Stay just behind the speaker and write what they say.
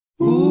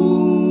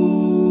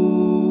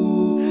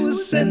Ooh,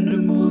 send a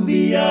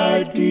movie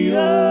idea.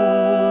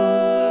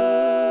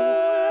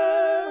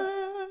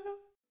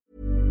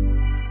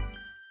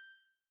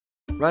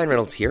 Ryan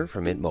Reynolds here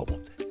from Mint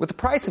Mobile. With the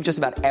price of just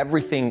about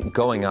everything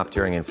going up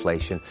during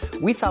inflation,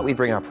 we thought we'd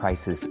bring our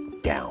prices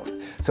down.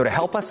 So to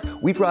help us,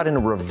 we brought in a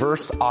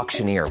reverse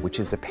auctioneer, which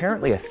is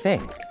apparently a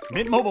thing.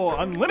 Mint Mobile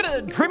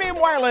Unlimited Premium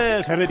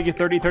Wireless. How to get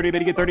 30, 30, bit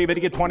to get 30, bit to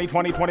get 20,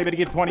 20, 20, bit to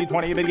get 20,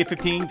 20, bit to get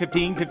 15,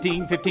 15,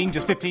 15, 15,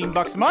 just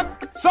 $15 a month?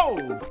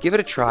 Sold! Give it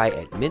a try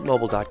at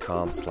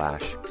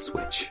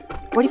mintmobile.com/switch.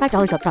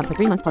 $45 up front for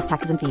 3 months plus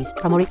taxes and fees.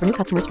 Promo rate for new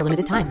customers for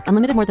limited time.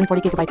 Unlimited more than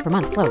 40 gigabytes per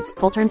month. Slows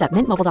full terms at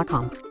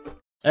mintmobile.com.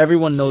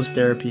 Everyone knows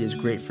therapy is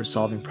great for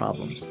solving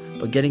problems,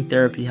 but getting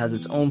therapy has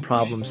its own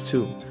problems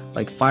too,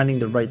 like finding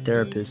the right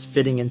therapist,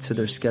 fitting into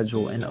their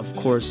schedule, and of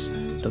course,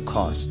 the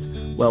cost.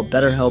 Well,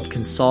 BetterHelp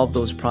can solve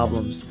those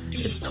problems.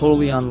 It's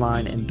totally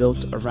online and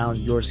built around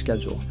your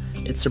schedule.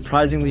 It's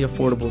surprisingly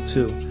affordable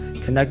too.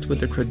 Connect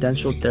with a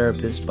credentialed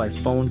therapist by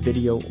phone,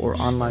 video, or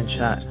online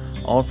chat,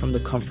 all from the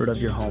comfort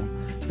of your home.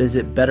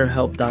 Visit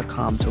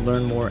BetterHelp.com to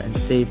learn more and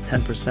save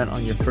 10%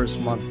 on your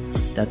first month.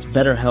 That's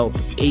BetterHelp,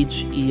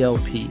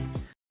 H-E-L-P.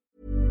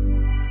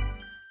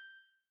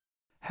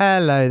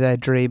 Hello there,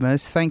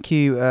 dreamers. Thank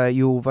you.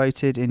 You all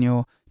voted in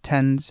your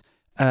tens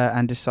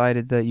and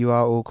decided that you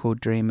are all called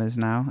dreamers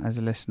now as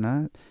a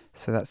listener.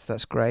 So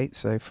that's great.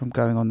 So from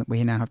going on,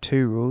 we now have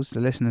 2 rules. The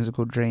listeners are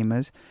called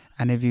dreamers,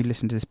 and if you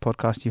listen to this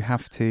podcast, you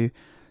have to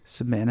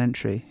submit an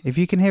entry. If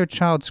you can hear a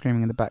child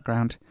screaming in the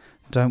background,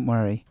 don't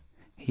worry.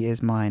 He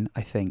is mine,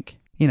 I think.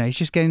 You know, he's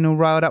just getting all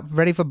riled up,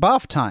 ready for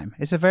bath time.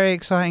 It's a very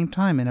exciting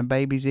time in a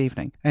baby's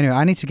evening. Anyway,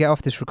 I need to get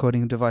off this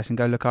recording device and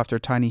go look after a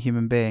tiny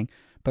human being.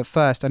 But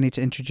first, I need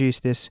to introduce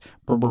this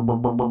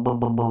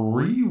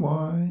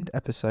rewind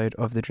episode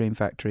of The Dream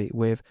Factory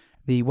with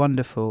the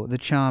wonderful, the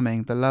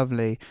charming, the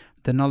lovely,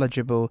 the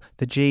knowledgeable,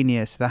 the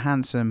genius, the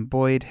handsome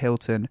Boyd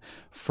Hilton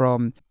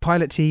from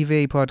Pilot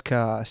TV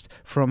podcast,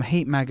 from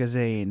Heat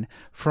Magazine,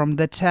 from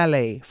the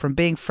telly, from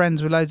being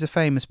friends with loads of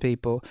famous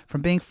people,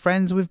 from being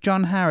friends with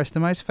John Harris, the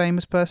most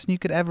famous person you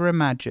could ever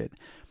imagine.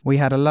 We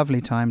had a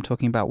lovely time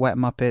talking about Wet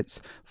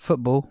Muppets,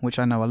 football, which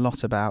I know a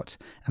lot about,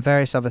 and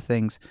various other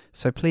things.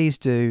 So please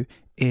do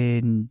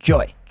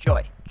enjoy.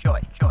 Joy.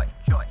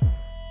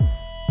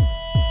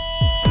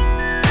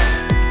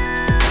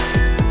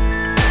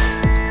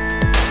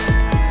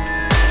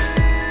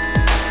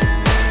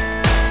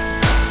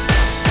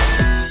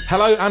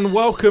 Hello and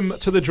welcome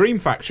to The Dream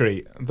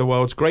Factory, the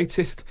world's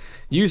greatest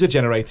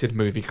user-generated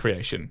movie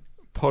creation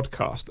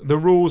podcast. The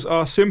rules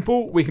are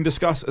simple. We can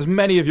discuss as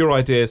many of your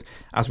ideas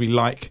as we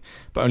like,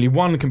 but only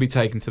one can be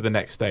taken to the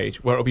next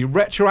stage, where it'll be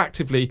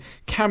retroactively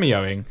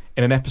cameoing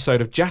in an episode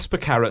of Jasper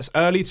Carrot's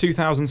early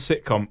 2000s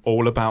sitcom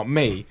All About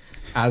Me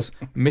as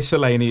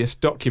miscellaneous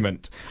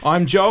document.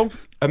 I'm Joel,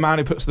 a man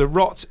who puts the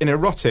rot in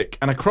erotic,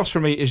 and across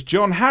from me is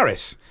John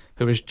Harris,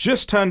 who has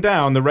just turned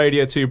down the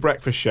Radio 2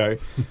 breakfast show,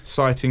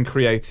 citing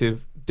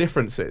creative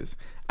differences.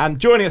 And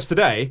joining us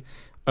today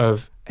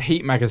of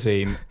Heat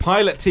Magazine,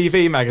 Pilot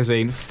TV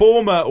Magazine,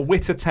 former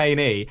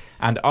Wittertainee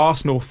and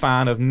Arsenal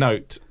fan of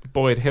note,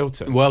 Boyd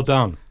Hilton. Well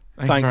done.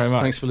 Thanks very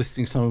much. Thanks for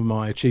listing some of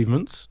my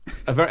achievements.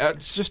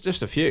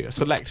 Just a few, a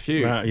select few.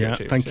 Yeah,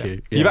 thank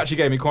you. Yeah. You've actually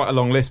gave me quite a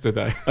long list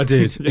today. I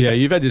did. Yeah,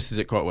 you've edited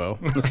it quite well.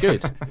 That's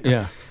good.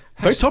 Yeah.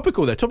 Very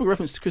topical there. Topic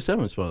reference to Chris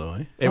Evans, by the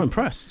way. I'm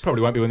impressed.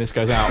 Probably won't be when this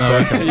goes out.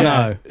 Oh, but, okay.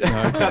 No.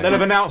 Okay. They'll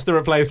have announced the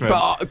replacement.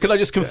 But can I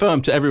just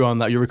confirm to everyone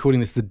that you're recording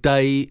this the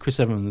day Chris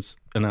Evans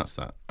announced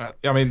that? I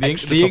mean,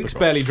 the ink's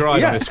barely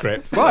dried on this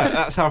script. Right.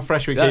 That's how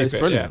fresh we keep it.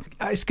 Brilliant.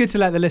 Yeah. It's good to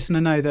let the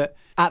listener know that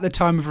at the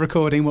time of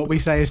recording, what we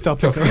say is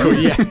topical.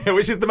 Yeah,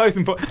 which is the most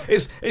important.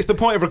 It's the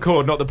point of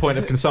record, not the point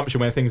of consumption,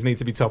 where things need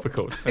to be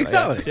topical.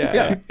 Exactly.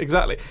 Yeah,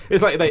 exactly.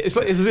 It's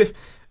as if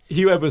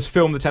Hugh Edwards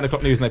filmed the 10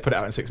 o'clock news and they put it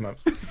out in 6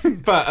 months.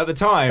 But at the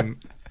time,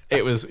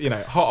 it was,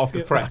 hot off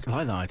the press. I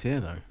like that idea,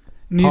 though.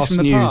 News from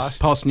the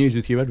past. Past news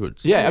with Hugh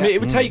Edwards. Yeah, I mean,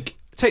 it would take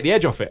the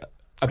edge off it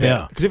a bit.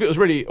 Yeah. Because if it was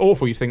really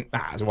awful, you'd think,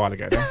 it was a while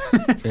ago then.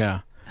 Yeah.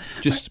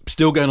 Just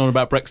still going on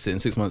about Brexit in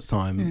 6 months'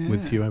 time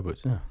with Hugh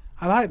Edwards. Yeah.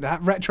 I like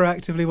that,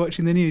 retroactively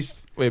watching the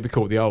news. We'd be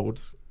called the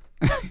olds.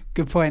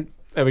 Good point.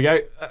 There we go.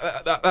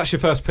 That's your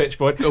first pitch,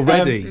 Boyd.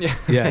 Already?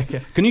 Yeah.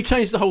 Can you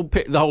change the whole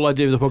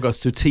idea of the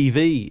podcast to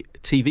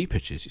TV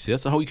pitches? You see,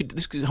 that's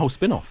this is a whole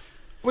spin-off.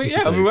 Well,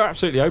 yeah, we're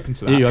absolutely open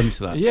to that. You're open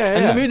to that?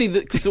 Yeah. And really,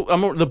 because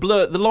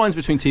the lines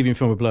between TV and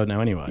film are blurred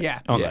now anyway,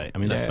 aren't they? I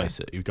mean, let's face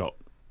it, you've got,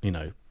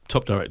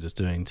 top directors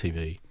doing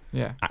TV,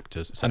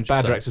 actors, and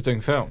bad directors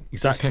doing film.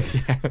 Exactly.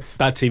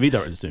 Bad TV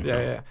directors doing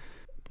film. Yeah.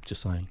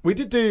 Just saying. We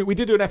did do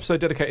an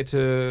episode dedicated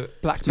to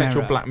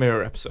potential Black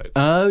Mirror episodes.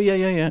 Oh,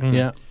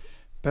 yeah.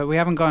 But we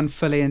haven't gone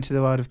fully into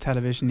the world of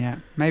television yet.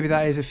 Maybe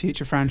that is a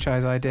future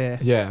franchise idea.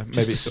 Yeah, maybe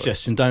just a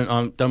suggestion. Don't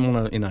want to, I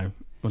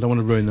don't want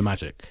to ruin the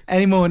magic.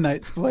 Any more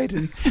notes, Boyd?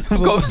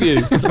 I've got a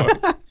few. Sorry.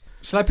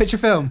 Shall I pitch a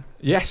film?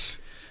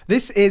 Yes.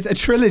 This is a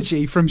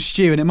trilogy from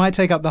Stu, and it might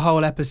take up the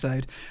whole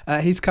episode.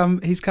 He's come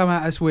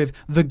at us with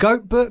The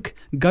Goat Book,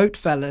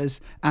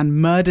 Goatfellas,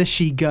 and Murder,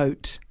 She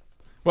Goat.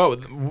 Well,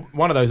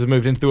 one of those has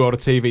moved into the world of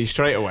TV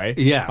straight away.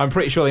 Yeah. I'm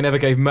pretty sure they never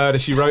gave Murder,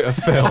 She Wrote a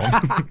film.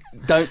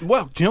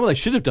 Well, do you know what they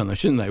should have done, though,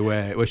 shouldn't they?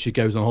 Where she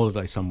goes on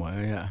holiday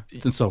somewhere,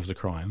 and solves a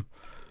crime.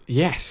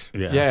 Yes.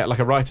 Yeah, like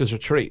a writer's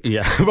retreat.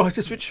 Yeah,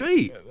 writer's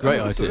retreat. Great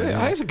idea. Yeah.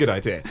 That is a good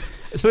idea.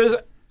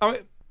 So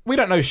we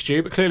don't know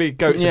Stu, but clearly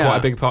goats are quite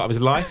a big part of his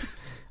life.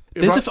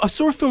 I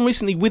saw a film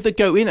recently with a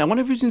goat in it. I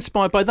wonder if it was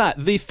inspired by that.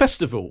 The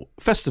festival.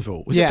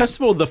 Was it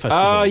Festival or The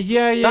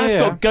Festival? That's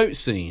got a goat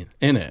scene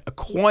in it.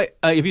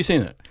 Have you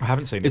seen it? I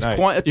haven't seen it. It's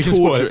quite a you can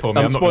spoil it for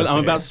me. I'm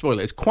about to spoil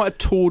it. It's quite a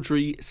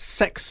tawdry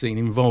sex scene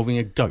involving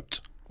a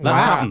goat. That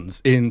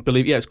happens in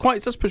it's quite.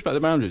 It does push back the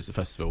boundaries of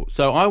the festival.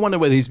 So I wonder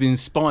whether he's been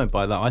inspired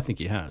by that. I think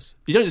he has.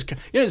 You don't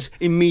just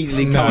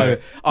immediately go,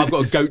 I've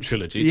got a goat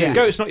trilogy. Yeah,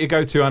 goat's not your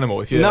go-to animal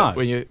if you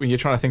when you're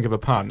trying to think of a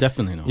pun.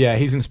 Definitely not. Yeah,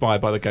 he's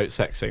inspired by the goat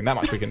sex scene. That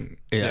much we can.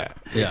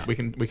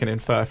 We can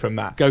infer from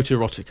that. Goat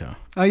erotica.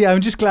 Oh yeah,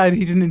 I'm just glad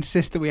he didn't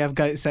insist that we have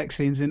goat sex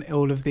scenes in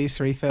all of these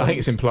 3 films. I think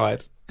it's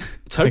implied.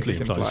 Totally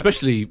implied.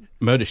 Especially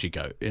Murder, She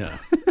Goat. Yeah.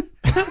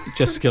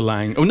 Jessica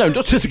Lange. Oh no,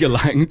 not Jessica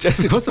Lange.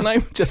 What's her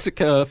name?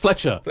 Jessica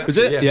Fletcher. Is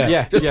it?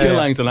 Yeah. Jessica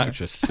Lange's an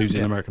actress who's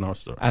in American Horror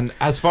Story. And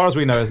as far as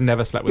we know, has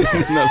never slept with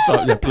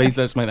a No, please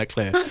let's make that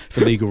clear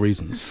for legal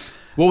reasons.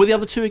 What were the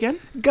other 2 again?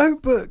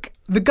 Goat Book.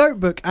 The Goat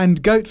Book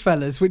and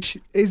Goatfellas, which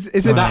is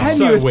a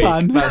tenuous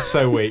pun. That's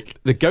so weak.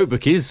 The Goat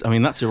Book is,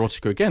 that's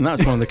erotica again.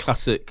 That's one of the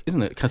classic,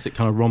 isn't it? Classic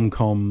kind of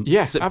rom-com.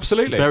 Yes,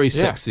 absolutely. Very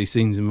sexy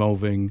scenes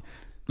involving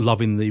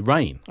love in the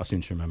rain, I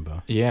seem to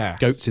remember. Yeah.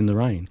 Goats in the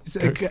rain. Is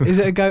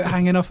it a goat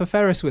hanging off a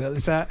Ferris wheel?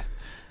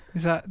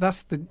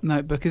 That's the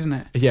Notebook, isn't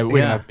it? Yeah,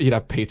 but you'd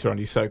have Peter on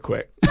you so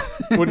quick,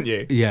 wouldn't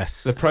you?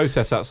 Yes. The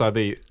protests outside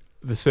the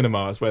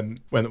cinemas when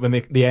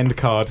the end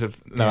card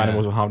of no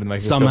animals were harmed in the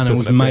making of some the film.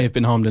 Some animals may have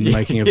been harmed in the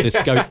making of this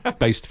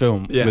goat-based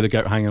film with a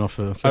goat hanging off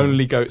a film.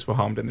 Only goats were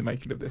harmed in the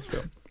making of this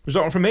film. Was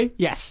that one from me?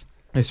 Yes.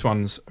 This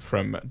one's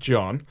from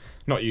John.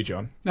 Not you,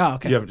 John. Oh,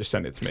 okay. You haven't just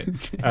sent it to me.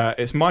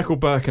 It's Michael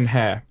Burke and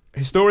Hare.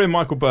 Historian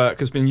Michael Burke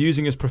has been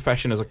using his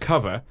profession as a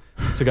cover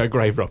to go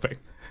grave robbing.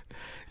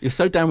 You're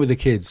so down with the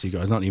kids, you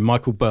guys, aren't you?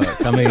 Michael Burke.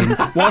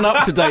 One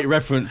up-to-date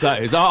reference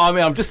that is.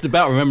 I'm just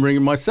about remembering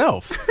him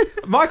myself.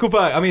 Michael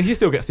Burke, he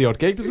still gets the odd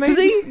gig, doesn't he?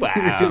 Does he?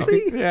 Wow. Does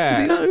he? Yeah. Does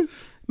he though?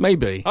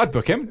 Maybe. I'd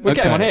book him. We'd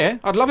get him on here.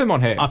 I'd love him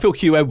on here. I feel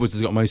Hugh Edwards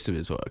has got most of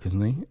his work,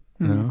 hasn't he?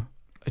 No.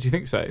 Do you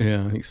think so?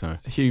 Yeah, I think so.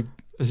 Hugh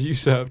has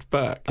usurped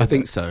Burke. I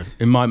think so.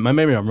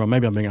 Maybe I'm wrong.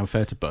 Maybe I'm being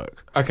unfair to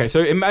Burke. Okay,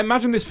 so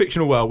imagine this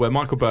fictional world where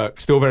Michael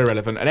Burke still very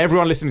relevant, and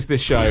everyone listening to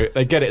this show,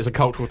 they get it as a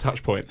cultural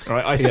touch point.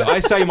 Right? I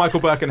say Michael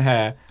Burke and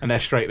Hare, and they're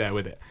straight there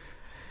with it.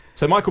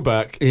 So Michael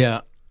Burke,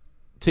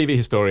 TV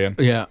historian.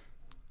 Yeah.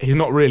 He's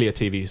not really a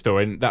TV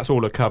historian. That's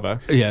all a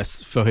cover.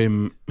 Yes, for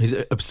him, his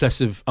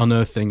obsessive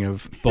unearthing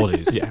of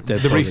bodies.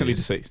 The recently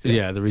deceased.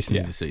 Yeah, the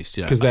recently deceased.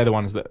 Yeah, because they're the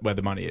ones where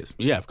the money is.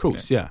 Yeah, of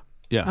course. Yeah.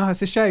 Oh,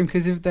 it's a shame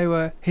because if they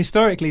were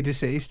historically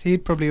deceased,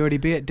 he'd probably already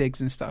be at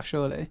digs and stuff.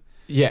 Surely.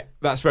 Yeah,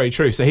 that's very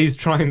true. So he's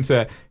trying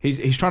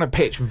to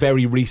pitch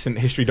very recent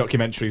history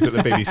documentaries at the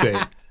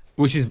BBC.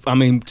 Which is,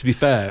 to be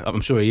fair,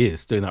 I'm sure he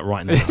is doing that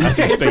right now as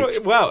we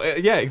speak. Well,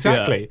 yeah,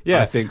 exactly.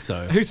 Yeah, I think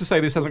so. Who's to say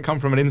this hasn't come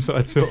from an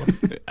inside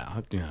source?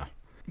 Yeah.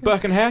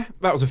 Burke and Hare,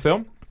 that was a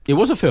film. It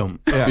was a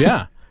film.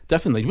 Yeah,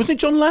 definitely. Wasn't it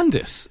John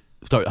Landis?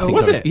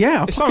 Was it?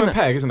 Yeah. It's Simon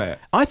Pegg, isn't it?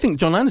 I think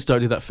John Landis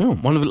directed that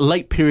film. One of the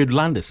late period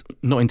Landis.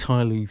 Not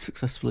entirely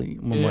successfully,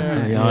 one might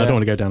say. I don't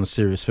want to go down a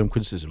serious film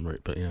criticism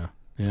route, but yeah.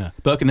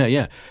 Burke and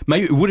Hare,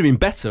 maybe it would have been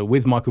better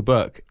with Michael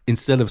Burke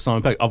instead of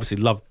Simon Pegg. Obviously,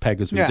 love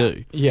Pegg as we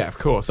do. Yeah, of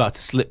course. But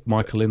to slip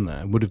Michael in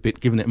there would have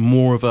given it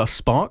more of a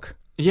spark.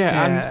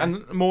 Yeah,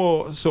 and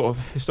more sort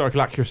of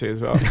historical accuracy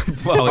as well.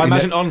 I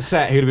imagine on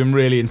set he would have been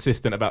really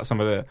insistent about some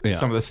of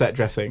the set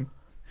dressing.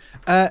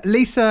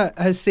 Lisa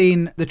has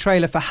seen the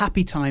trailer for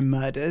Happy Time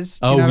Murders.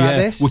 Do you know about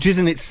this? Which is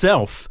in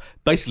itself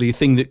basically a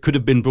thing that could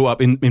have been brought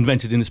up,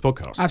 invented in this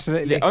podcast.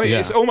 Absolutely.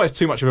 It's almost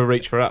too much of a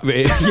reach for us.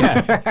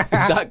 Yeah,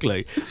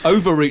 exactly.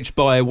 Overreach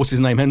by what's his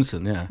name,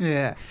 Henson.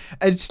 Yeah.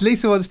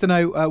 Lisa wants to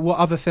know what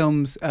other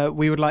films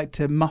we would like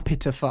to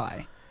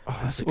Muppetify.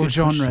 That's a or good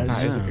genres. Question.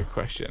 That is a good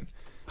question.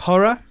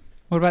 Horror.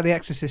 What about The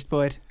Exorcist,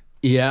 Boyd?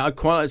 Yeah, I'd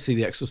quite like to see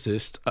The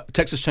Exorcist.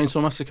 Texas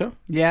Chainsaw Massacre.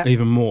 Yeah.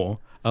 Even more.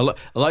 I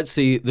like to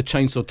see the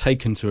chainsaw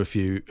taken to a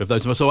few of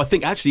those. So I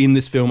think actually in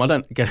this film, I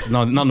don't guess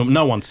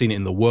no one's seen it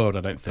in the world,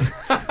 I don't think.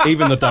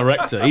 Even the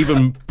director,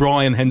 even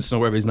Brian Henson or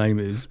whatever his name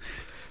is,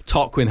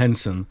 Tarquin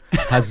Henson,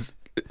 has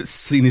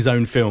seen his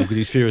own film because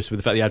he's furious with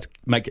the fact that he had to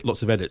make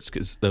lots of edits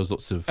because there was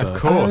lots of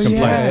course.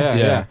 complaints.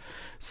 Yeah.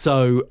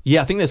 So,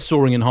 I think there's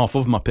sawing in half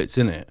of Muppets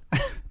in it.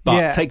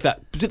 But take the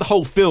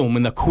whole film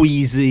and the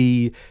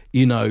queasy,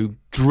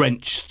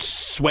 drenched,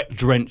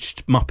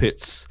 sweat-drenched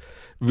Muppets,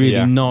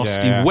 really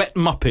nasty, wet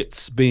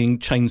Muppets being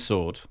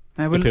chainsawed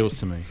appeals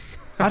to me.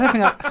 I don't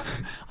think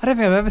I've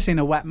ever seen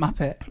a wet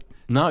Muppet.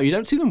 No, you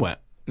don't see them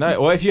wet.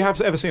 No, well, if you have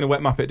ever seen a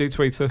wet Muppet, do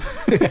tweet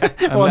us.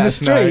 On the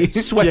street.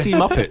 Sweaty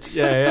Muppets.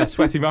 Yeah,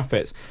 sweaty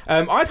Muppets.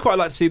 I'd quite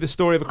like to see the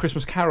story of A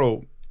Christmas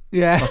Carol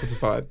Yeah.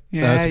 Muppetified.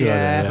 Yeah, That's a good yeah.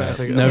 idea. I Yeah.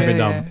 think- Never been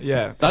Yeah, done.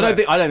 Yeah. I don't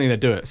think they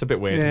do it. It's a bit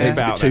weird. Yeah. It's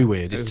a bit too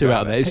weird. It's too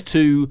out there. It's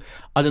too,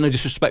 I don't know,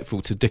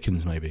 disrespectful to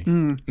Dickens, maybe.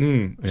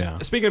 Yeah.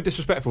 Speaking of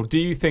disrespectful, do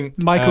you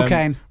think Michael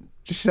Caine.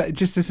 Just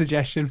a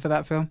suggestion for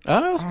that film.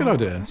 Oh, that's a good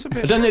idea. that's a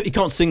bit- I don't know. You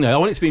can't sing though. I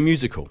want it to be a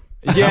musical.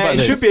 How Yeah, about it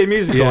this? should be a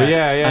musical.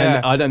 Yeah.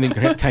 And I don't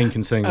think Kane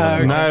can sing.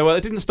 Okay. No, well,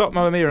 it didn't stop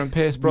Mamma Mia and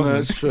Pierce Brosnan.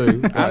 That's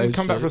true. And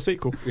come back for a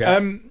sequel. Yeah.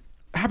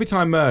 Happy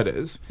Time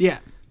Murders. Yeah.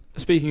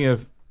 Speaking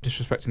of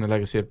disrespecting the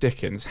legacy of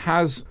Dickens,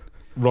 has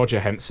Roger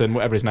Henson,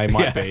 whatever his name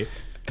might be,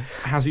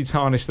 has he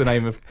tarnished the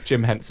name of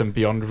Jim Henson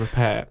beyond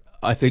repair?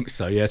 I think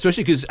so, yeah.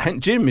 Especially because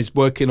Jim is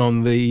working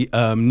on the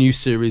new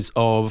series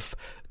of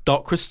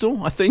Dark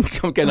Crystal, I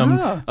think. Again,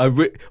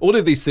 all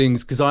of these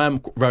things, because I am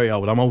very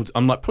old.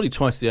 I'm like probably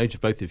twice the age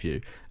of both of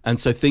you. And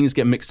so things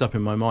get mixed up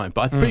in my mind.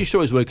 But I'm pretty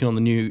sure he's working on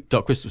the new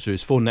Dark Crystal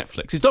series for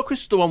Netflix. Is Dark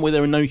Crystal the one where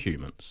there are no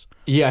humans?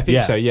 Yeah, I think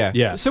Yeah. so, yeah.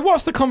 Yeah. So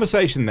what's the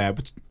conversation there?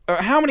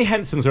 How many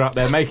Hensons are out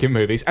there making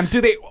movies? And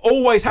do they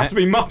always have to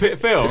be Muppet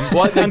films?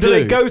 What they and do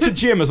they do. go to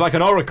Jim as like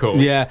an oracle?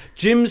 Yeah,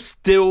 Jim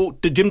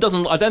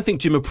doesn't. I don't think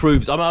Jim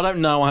approves. I mean, I don't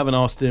know. I haven't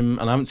asked him,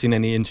 and I haven't seen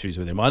any interviews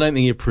with him. I don't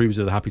think he approves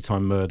of the Happy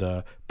Time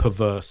Murder,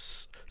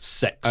 perverse,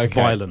 sex,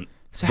 violent.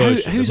 So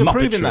version who's of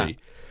approving Muppetry.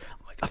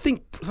 I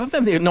don't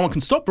think no one can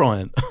stop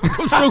Brian.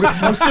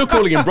 I'm still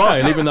calling him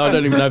Brian, even though I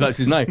don't even know if that's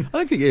his name. I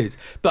don't think he is,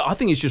 but I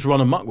think he's just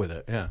run amok with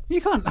it. Yeah.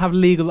 You can't have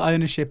legal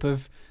ownership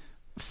of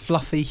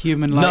fluffy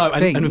human-like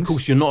things. And of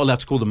course you're not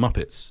allowed to call them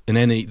Muppets in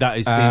any. That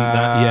is in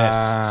that.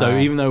 Yes. So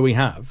even though we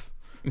have,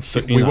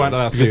 we weren't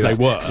allowed to because do they that.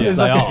 were, Yeah.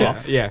 they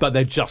are, Yeah. but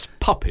they're just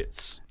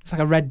puppets. It's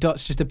like a red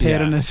dot's just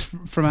appeared Yeah. on us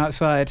from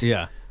outside.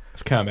 Yeah.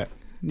 It's Kermit.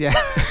 Yeah.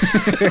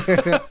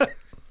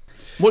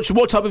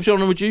 What type of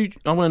genre would you?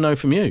 I want to know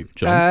from you,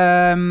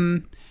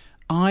 John.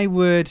 I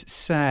would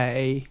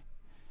say,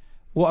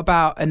 what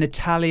about an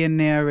Italian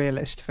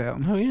neorealist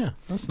film? Oh yeah,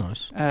 that's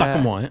nice. Black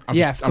and white.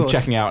 Yeah, of I'm course.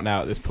 checking out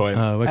now at this point.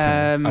 Oh, okay.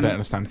 I don't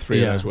understand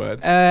three of those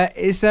words.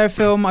 Is there a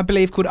film, I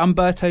believe, called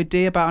Umberto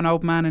D about an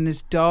old man and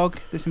his dog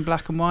that's in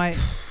black and white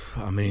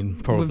I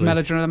mean, probably with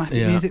melodramatic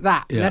Yeah. music?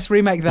 That. Yeah. Let's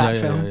remake that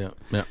yeah, film.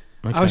 Yeah.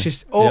 Okay. I was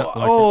just, Yeah,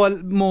 or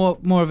like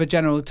more of a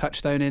general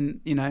touchstone in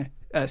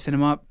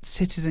cinema.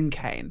 Citizen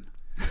Kane.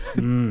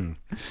 That would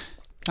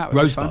be fun.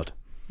 Rosebud.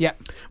 Yeah.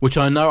 Which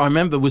I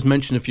remember was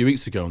mentioned a few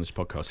weeks ago on this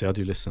podcast. See, I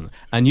do listen.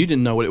 And you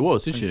didn't know what it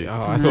was, did you? Oh,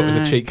 I thought it was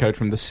a cheat code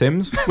from The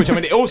Sims, which I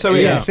mean, it also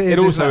is. Yes, It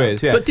also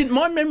is, yeah. But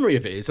my memory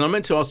of it is, and I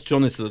meant to ask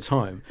John this at the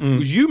time,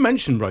 was you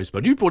mentioned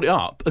Rosebud, you brought it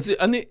up,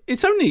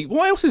 it's only,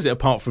 what else is it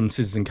apart from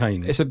Citizen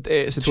Kane? It's a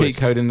cheat Twist.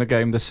 code in the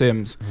game The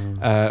Sims,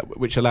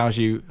 which allows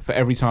you, for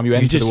every time you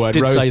enter the just word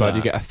did say Rosebud, that.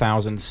 you get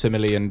 $1,000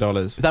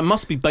 simillion. That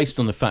must be based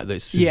on the fact that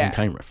it's a Citizen Yeah.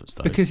 Kane reference,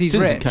 though. Because he's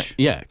Citizen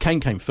rich. Kane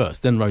came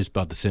first, then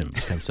Rosebud the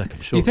Sims came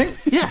second, sure. You think?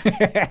 Yeah.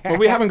 Well,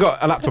 we haven't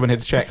got a laptop in here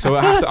to check, so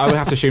I would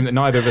have to assume that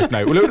neither of us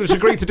know. We'll just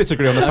agree to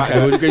disagree on the fact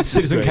we'll agree that to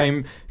Citizen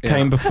disagree.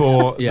 came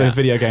before Yeah. the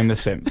video game The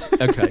Sims.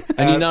 Okay.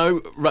 And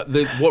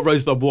what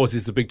Rosebud was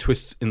is the big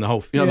twist in the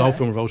whole, the whole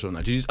film revolves around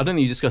that. I don't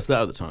think you discussed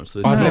that at the time. So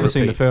I've there's never no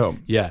seen the repeat.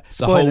 film. Yeah.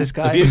 Spoilers,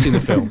 guys. Have you seen the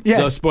film? Yes.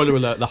 The spoiler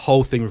alert, the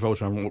whole thing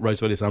revolves around what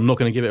Rosebud is. I'm not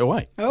going to give it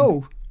away.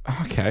 Oh,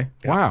 Okay.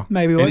 Wow.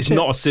 maybe And watch it's it.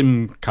 not a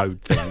sim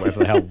code thing, whatever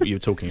the hell you were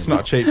talking It's about.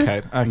 not a cheat code.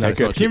 Okay, No, it's not a good.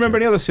 Can cheat you remember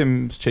code. any other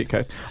Sims cheat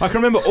codes? I can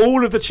remember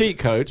all of the cheat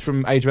codes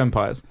from Age of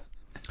Empires.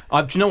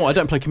 Do you know what? I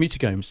don't play computer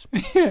games.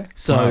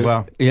 So Oh,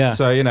 well. yeah.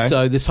 So, you know.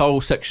 So this whole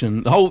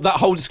section, that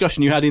whole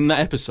discussion you had in that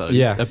episode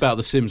about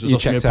The Sims was You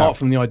awesome. checked Apart out.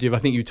 from the idea of, I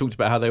think you talked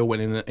about how they all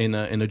went in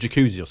a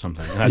jacuzzi or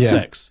something and had Yeah.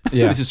 sex.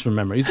 Yeah. This is from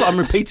memory. It's like I'm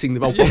repeating the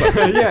whole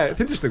podcast. Yeah, it's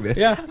interesting this.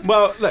 Yeah.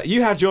 Well, look,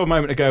 you had your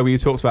moment ago where you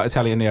talked about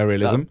Italian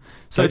neorealism.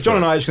 So Go for John it.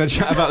 and I are just going to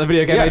chat about the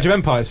video game Yeah. Age of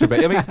Empires for a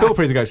bit. I mean, feel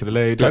free to go to the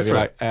loo. Go Don't be for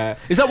like,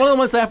 Is that one of the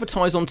ones they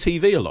advertise on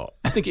TV a lot?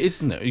 I think it is,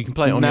 isn't it? You can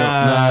play it on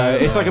no,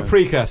 it's like a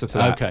precursor to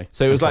that. Okay.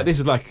 So it was like, this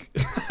is like...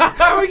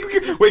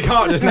 we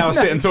can't just now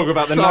sit and talk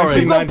about the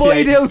Sorry. We've got 1998...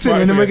 Boyd Hilton,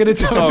 and then we're going to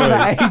talk Sorry.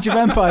 about Age of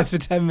Empires for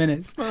 10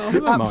 minutes.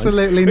 mind.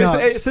 Absolutely It's,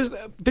 not. it's just,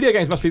 video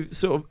games must be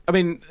sort of... I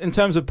mean, in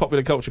terms of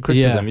popular culture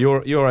criticism,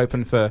 you're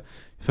open for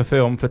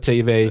film, for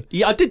TV.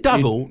 Yeah, I did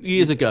dabble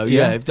years ago.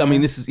 Yeah? I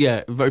mean, this is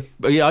very.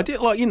 Yeah, I did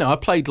I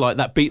played like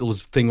that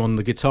Beatles thing on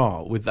the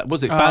guitar with that.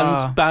 Was it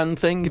band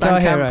thing? Guitar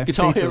Bandcamp? Hero.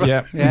 Guitar Hero.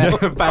 Yeah. Yeah.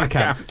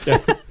 Bandcamp.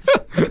 Yeah.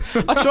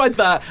 I tried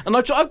that, and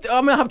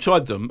I have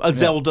tried them.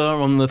 Zelda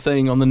on the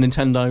thing on the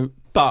Nintendo,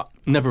 but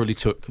never really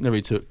took.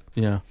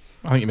 Yeah,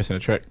 I think you're missing a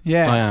trick.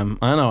 Yeah. I am.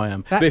 I know I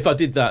am. That- But if I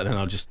did that, then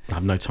I'll just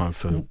have no time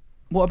for.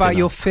 What about Dinner.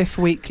 your fifth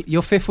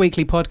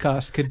weekly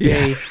podcast could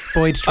be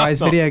Boyd tries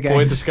video games?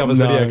 Boyd discovers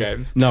No. video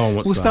games. No one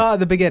wants. We'll that. start at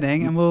the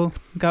beginning and we'll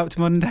go up to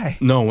modern day.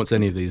 No one wants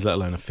any of these, let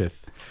alone a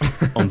fifth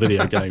on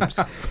video games.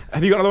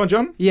 Have you got another one,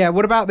 John? Yeah,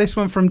 what about this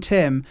one from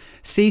Tim?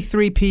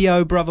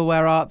 C3PO, brother,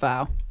 where art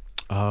thou?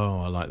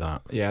 Oh, I like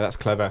that. Yeah, that's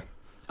clever.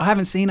 I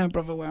haven't seen Oh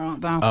Brother Where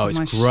Art Thou. Oh, it's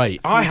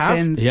great. I have.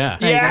 Sins. Yeah.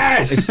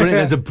 Yes! It's brilliant.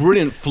 There's a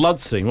brilliant flood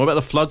scene. What about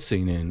the flood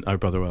scene in Oh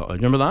Brother Where Art Thou?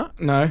 Do you remember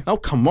that? No. Oh,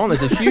 come on.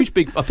 There's a huge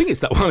big... I think it's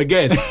that one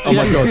again. Oh,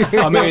 my God.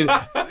 I mean,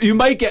 you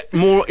may get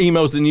more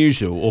emails than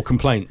usual or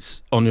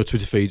complaints on your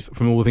Twitter feed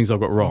from all the things I've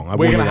got wrong.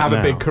 We're going to have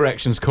a big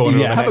corrections corner.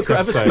 Yeah, on have a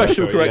episode,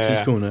 special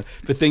corrections corner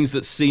for things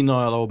that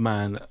senile old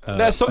man...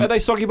 are they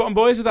Soggy Bottom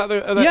Boys? Is that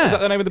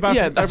the name of the band?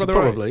 Yeah, that's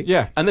probably.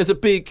 Yeah. And there's a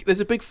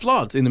big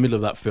flood in the middle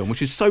of that film,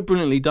 which is so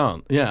brilliantly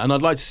done. Yeah, and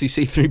I'd like to see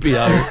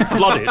C-3PO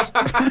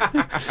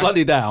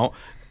flooded out.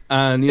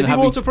 And is he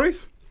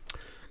waterproof?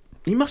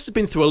 He must have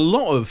been through a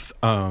lot of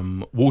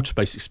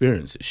water-based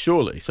experiences,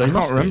 surely. So I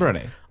can't remember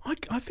any.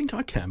 I think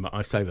I can, but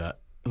I say that.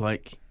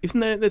 Like, isn't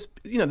there?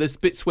 There's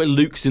bits where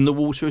Luke's in the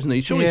water, isn't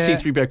he? Surely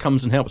C-3PO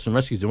comes and helps and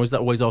rescues him. Or is that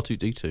always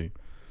R2-D2?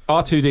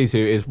 R2-D2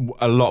 is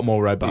a lot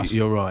more robust.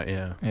 You're right.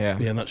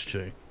 Yeah. That's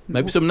true.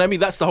 Maybe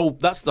that's the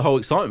whole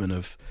excitement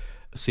of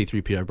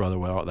C-3PO Brother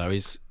Where Art Thou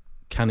is.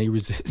 Can he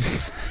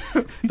resist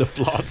the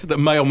flood that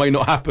may or may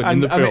not happen in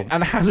the film?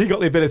 And has he got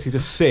the ability to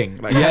sing?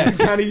 Like,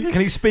 yes. Can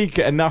he speak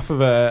at enough of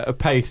a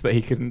pace that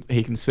he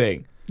can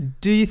sing?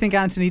 Do you think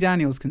Anthony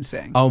Daniels can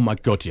sing? Oh my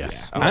God,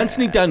 yes. Yeah.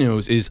 Anthony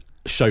Daniels is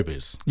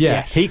showbiz.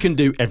 Yes. He can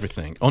do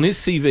everything. On his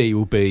CV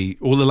will be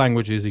all the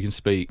languages he can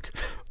speak,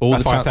 all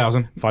the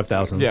 5,000.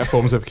 5,000. Yeah,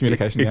 forms of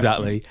communication.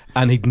 Exactly.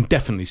 And he can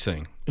definitely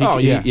sing.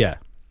 Yeah.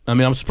 I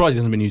mean, I'm surprised he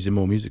hasn't been used in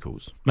more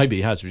musicals. Maybe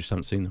he has, we just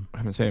haven't seen them. I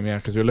haven't seen him,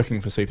 because we're looking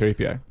for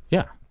C-3PO.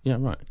 Yeah,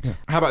 right. Yeah.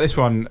 How about this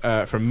one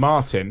from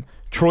Martin?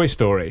 Troy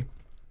Story.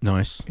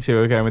 Nice. You see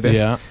where we're going with this?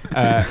 Yeah.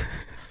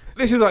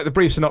 This is like the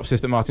brief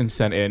synopsis that Martin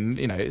sent in.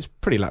 It's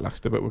pretty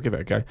lackluster, but we'll give it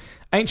a go.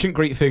 Ancient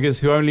Greek figures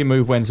who only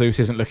move when Zeus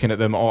isn't looking at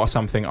them or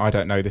something. I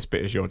don't know. This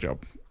bit is your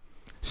job.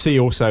 See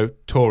also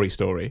Tory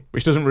Story,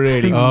 which doesn't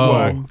really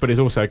work, but is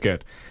also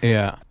good.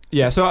 Yeah.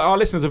 Yeah, so our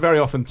listeners are very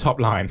often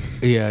top line.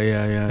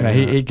 Yeah.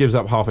 He gives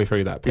up halfway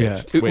through that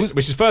pitch,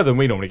 which is further than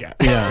we normally get,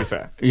 to be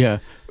fair. Yeah.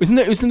 Isn't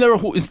there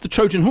it's the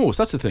Trojan horse,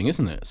 that's the thing,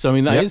 isn't it? So, I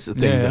mean, that is the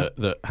thing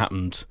that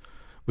happened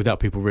without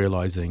people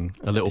realising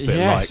a little bit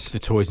like the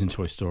toys in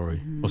Toy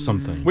Story or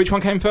something. Which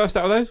one came first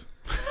out of those?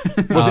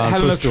 Was it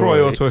Helen of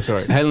Troy or Toy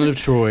Story? Helen of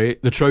Troy,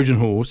 the Trojan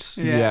horse,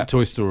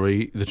 Toy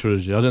Story, the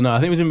trilogy. I don't know. I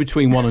think it was in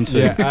between 1 and 2.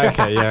 Yeah,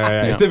 okay,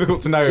 yeah. It's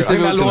difficult to know. I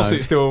think that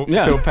lawsuit's still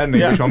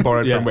pending, which one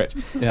borrowed from which.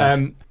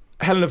 Yeah.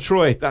 Helen of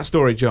Troy, that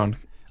story, John.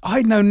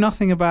 I know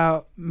nothing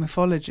about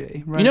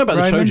mythology. You know about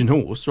the Trojan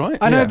horse, right?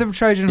 I know the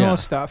Trojan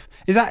horse stuff.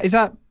 Is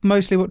that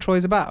mostly what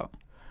Troy's about?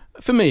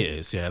 For me, it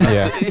is.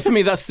 Yeah. For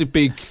me, that's the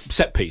big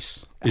set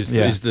piece. Is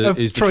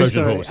the Trojan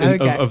Story. horse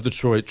of the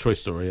Troy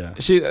Story? Yeah.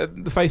 She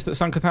the face that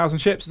sunk 1,000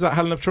 ships. Is that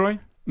Helen of Troy?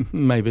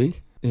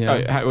 Maybe.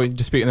 Yeah. We're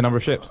disputing the number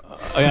of ships.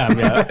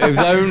 Yeah. It was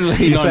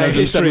only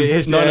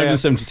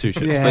 972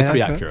 ships. Yeah, let's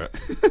be accurate.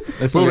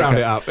 We'll round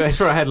it up. It's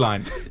for a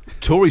headline.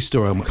 Tory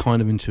Story I'm kind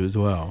of into as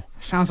well.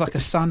 Sounds like a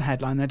Sun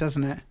headline there,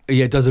 doesn't it?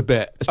 Yeah, it does a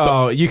bit.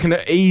 You can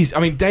ease... I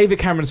mean, David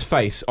Cameron's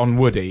face on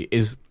Woody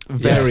is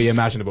very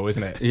imaginable,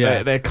 isn't it?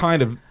 Yeah. They're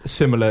kind of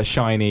similar,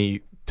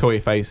 shiny toy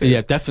faces.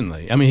 Yeah,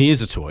 definitely. I mean, he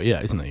is a toy,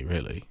 isn't he,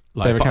 really?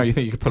 Like, David Cameron, you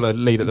think you could pull a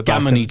lead at the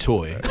back? Gammony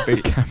toy.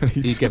 Big gammony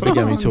toy. You get big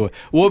gammony toy.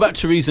 What about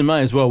Theresa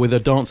May as well with her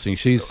dancing?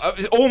 She's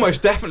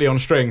almost definitely on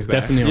strings there.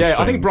 Definitely on strings.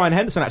 I think Brian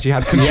Henderson actually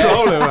had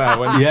control of her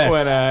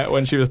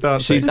when she was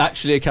dancing. She's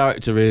actually a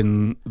character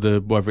in the,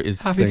 whatever it is,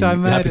 Happy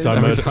Time Murders.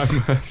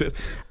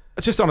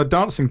 Just on a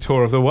dancing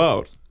tour of the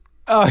world.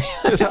 Oh,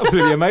 it's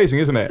absolutely amazing,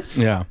 isn't it?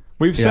 Yeah.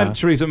 We've sent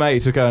Theresa May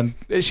to go and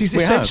she's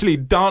essentially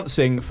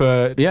dancing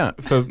for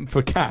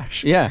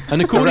cash. Yeah,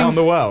 and around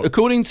the world.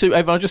 According to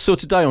Evan, I just saw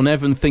today on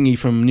Evan Thingy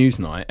from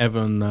Newsnight.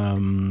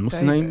 Evan, what's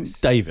the name?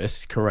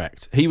 Davis,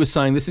 correct. He was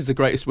saying this is the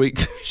greatest week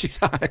she's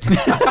had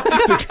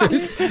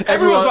because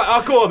everyone's like,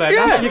 "Oh, go on then,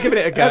 you're giving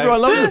it a go."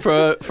 Everyone loves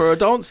her for her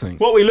dancing.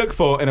 What we look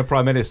for in a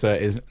prime minister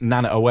is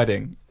Nan at a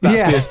wedding.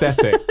 That's the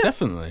aesthetic.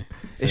 Definitely.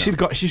 She should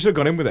have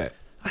gone in with it.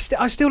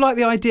 I still like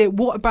the idea.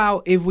 What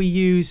about if we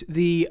use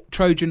the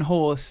Trojan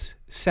horse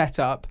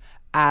setup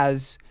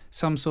as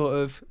some sort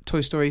of Toy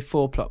Story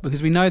 4 plot?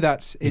 Because we know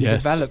that's in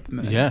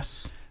development.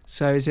 Yes.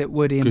 So is it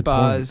Woody and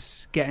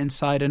Buzz get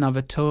inside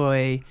another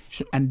toy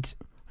and...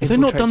 Have they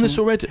not done this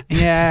already?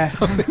 Yeah.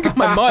 They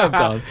might have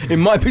done. It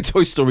might be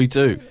Toy Story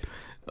 2.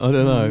 I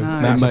don't know.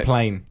 No. That's a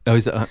plane. Oh,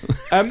 is that...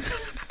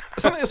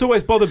 Something that's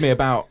always bothered me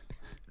about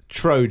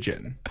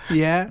Trojan.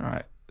 Yeah. All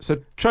right. So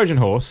Trojan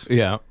horse...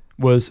 Yeah.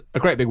 Was a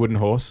great big wooden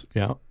horse.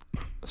 Yeah.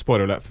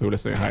 Spoiler alert for people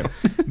listening at home.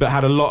 But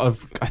had a lot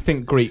of, I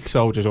think, Greek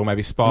soldiers or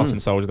maybe Spartan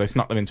soldiers. They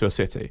snuck them into a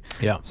city.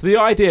 Yeah. So the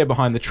idea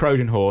behind the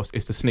Trojan horse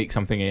is to sneak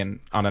something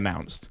in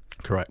unannounced.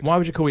 Correct. Why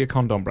would you call your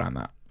condom brand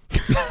that?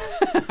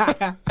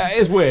 It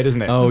is weird,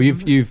 isn't it? Oh,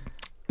 you've.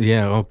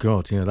 Yeah. Oh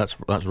God. Yeah. That's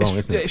wrong,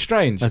 isn't it? It's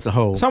strange. That's a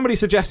whole. Somebody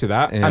suggested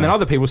that, and then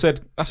other people said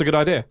that's a good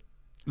idea.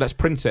 Let's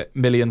print it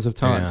millions of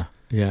times.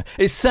 Yeah,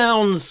 it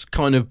sounds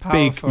kind of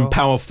big and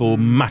powerful,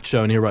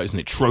 macho and heroic, isn't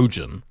it?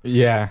 Trojan.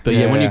 Yeah. But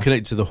when you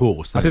connect to the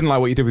horse... I didn't like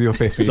what you did with your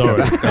fist.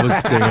 Sorry, I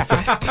was doing a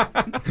fist.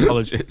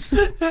 Apologies.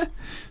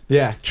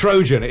 Yeah,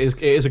 Trojan,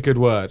 it is a good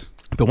word.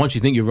 But once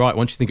you think you're right,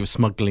 once you think of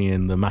smuggling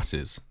in the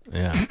masses,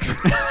 yeah.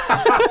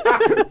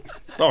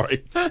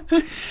 Sorry.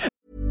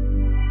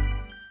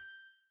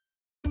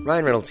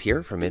 Ryan Reynolds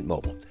here from Mint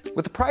Mobile.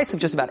 With the price of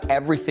just about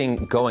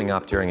everything going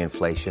up during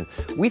inflation,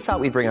 we thought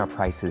we'd bring our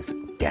prices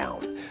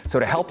down. So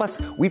to help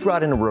us, we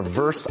brought in a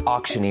reverse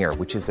auctioneer,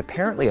 which is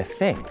apparently a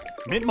thing.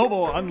 Mint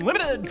Mobile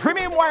Unlimited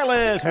Premium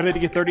Wireless. How to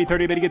get 30,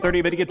 30, bit to get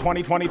 30, bit to get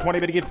 20, 20, 20,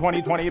 bit to get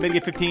 20, 20, bit to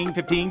get 15,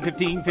 15,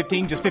 15,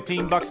 15, just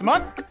 $15 a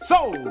month?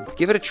 Sold!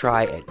 Give it a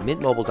try at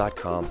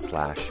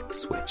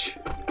mintmobile.com/switch.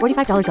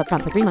 $45 up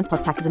front for 3 months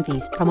plus taxes and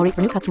fees. Promo rate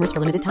for new customers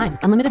for limited time.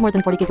 Unlimited more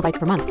than 40 gigabytes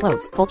per month.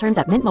 Slows full terms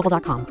at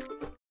mintmobile.com.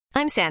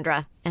 I'm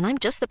Sandra, and I'm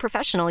just the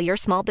professional your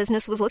small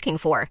business was looking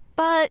for.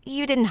 But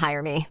you didn't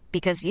hire me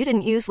because you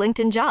didn't use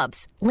LinkedIn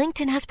Jobs.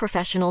 LinkedIn has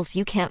professionals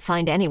you can't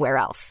find anywhere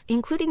else,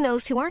 including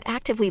those who aren't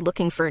actively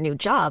looking for a new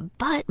job,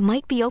 but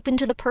might be open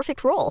to the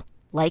perfect role,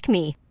 like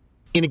me.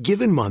 In a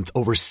given month,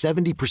 over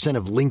 70%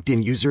 of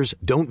LinkedIn users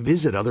don't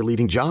visit other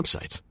leading job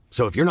sites.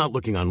 So if you're not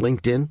looking on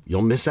LinkedIn,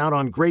 you'll miss out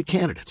on great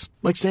candidates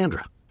like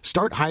Sandra.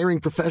 Start hiring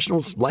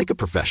professionals like a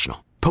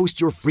professional. Post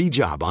your free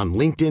job on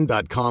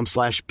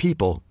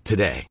linkedin.com/people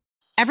today.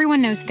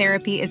 Everyone knows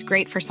therapy is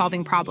great for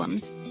solving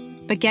problems,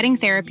 but getting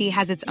therapy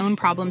has its own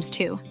problems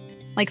too,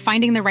 like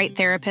finding the right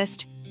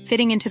therapist,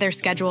 fitting into their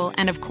schedule,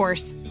 and of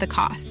course, the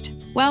cost.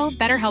 Well,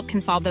 BetterHelp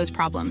can solve those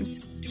problems.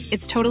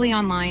 It's totally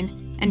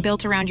online and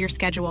built around your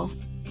schedule.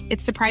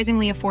 It's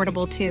surprisingly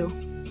affordable too.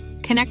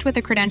 Connect with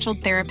a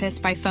credentialed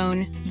therapist by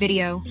phone,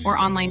 video, or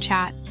online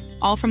chat,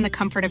 all from the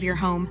comfort of your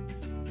home.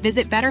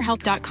 Visit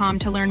BetterHelp.com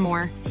to learn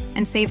more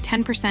and save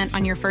 10%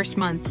 on your first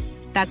month.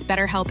 That's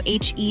BetterHelp,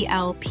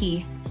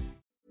 H-E-L-P.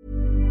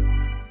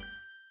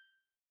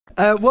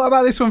 What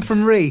about this one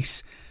from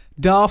Reese?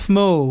 Darth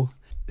Maul,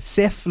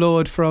 Sith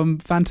Lord from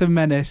Phantom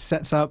Menace,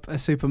 sets up a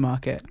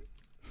supermarket.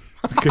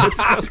 Good.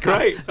 That's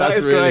great.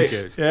 That's really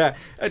good. Yeah.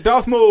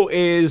 Darth Maul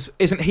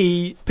isn't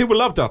he? People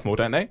love Darth Maul,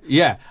 don't they?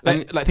 Yeah.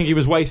 Like think he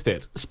was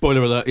wasted.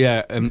 Spoiler alert,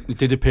 yeah. It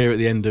did appear at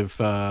the end of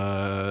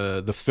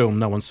the film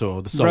no one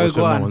saw, the Star Wars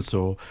film no one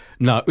saw.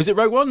 No. Was it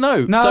Rogue One?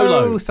 No.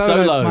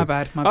 Solo. My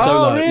bad.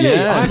 Oh, really?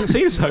 Yeah. I haven't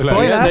seen Solo.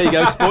 Spoiler. Yeah, there you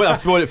go. I've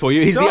spoiled it for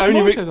you. He's the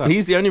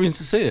only reason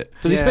to see it.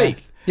 Does he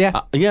speak?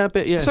 Yeah. Yeah, a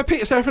bit, yeah. So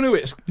Peter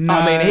Serafinowicz, No.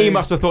 I mean, he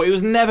must have thought he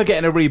was never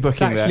getting a rebooking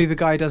It's actually there. the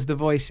guy who does the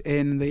voice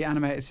in the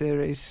animated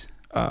series.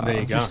 There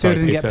you go. Still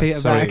didn't get Peter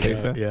Sorry, back.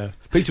 Peter. Yeah.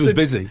 Peter was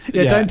busy.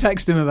 Yeah, Yeah. don't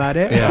text him about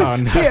it. Yeah. Oh,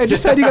 no. Peter,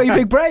 just heard you got your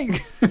big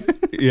break.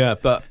 Yeah,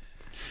 but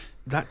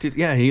that did.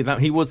 Yeah,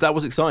 that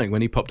was exciting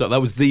when he popped up.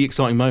 That was the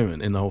exciting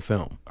moment in the whole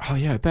film. Oh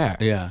yeah, I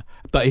bet. Yeah,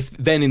 but if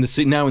then in the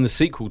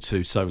sequel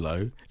to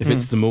Solo, if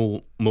it's the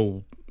Maul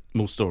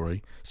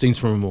story, scenes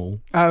from a mall.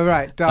 Oh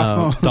right,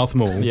 Darth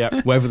Maul.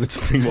 Yep. Whatever the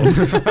thing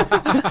was,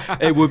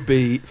 it would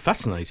be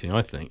fascinating.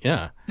 I think,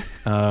 yeah,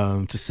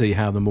 to see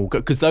how the Maul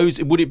because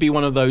would it be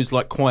one of those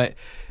like quite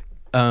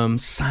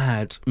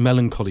sad,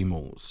 melancholy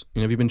malls?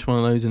 You know, have you been to one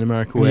of those in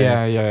America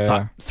where yeah.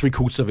 like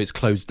 3/4 of it's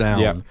closed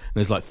down and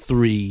there's like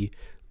 3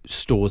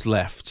 stores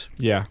left,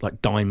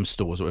 like dime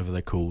stores or whatever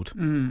they're called.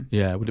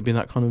 Yeah, would it be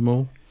that kind of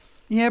mall?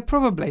 Yeah,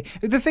 probably.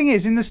 The thing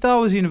is, in the Star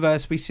Wars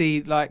universe, we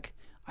see like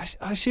I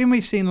assume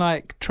we've seen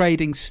like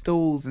trading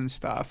stalls and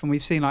stuff, and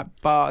we've seen like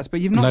bars,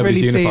 but you've not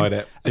Nobody's really unified seen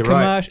it. a You're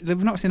commercial.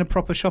 We've not seen a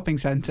proper shopping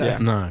centre. Yeah.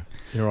 No,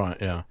 you're right.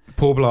 Yeah,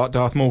 Paul Blart,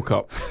 Darth Maul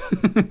cop.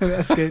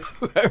 That's good.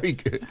 very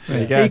good.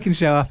 There you go. He can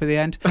show up at the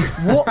end.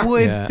 What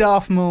would Yeah.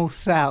 Darth Maul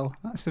sell?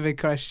 That's the big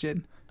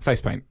question.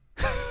 Face paint.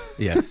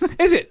 Yes.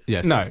 Is it?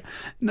 Yes. No.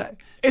 No,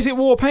 Is it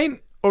war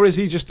paint or is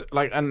he just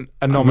like an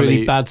anomaly?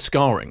 Really bad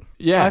scarring.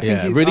 Yeah. I think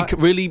Yeah, he's-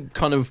 really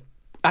kind of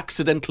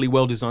accidentally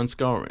well designed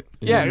scarring.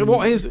 Yeah.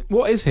 What is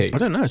he? I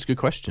don't know. It's a good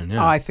question.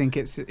 Yeah. I think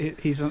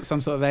he's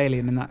some sort of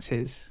alien, and that's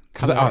his.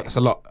 That's a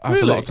lot. That's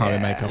Really? a lot of time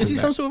in makeup. Is he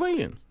isn't some it? sort of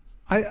alien?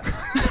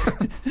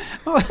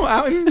 What,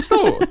 out in the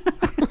store?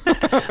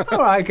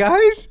 All right,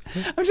 guys.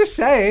 I'm just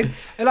saying.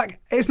 Like,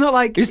 it's not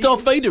like Is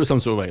Darth Vader some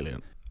sort of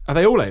alien? Are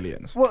they all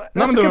aliens? Well,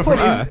 None that's of a them good are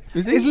from point.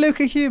 Earth. Is Luke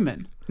a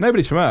human?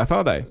 Nobody's from Earth,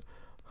 are they?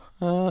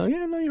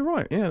 Yeah, no, you're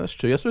right. Yeah, that's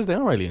true. I suppose they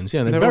are aliens.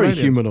 Yeah, they're They're very all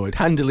aliens. humanoid,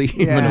 handily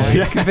humanoid.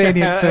 Yeah, it's convenient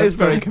Yeah, for, it is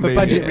very for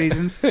convenient. budget Yeah.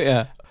 reasons.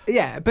 Yeah.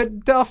 Yeah, but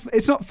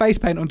it's not face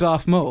paint on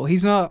Darth Maul.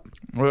 He's not.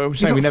 Well, we're He's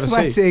saying not we never see.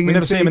 sweating We never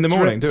and see him in the seeing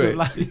morning, do we?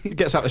 drips of He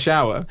gets out the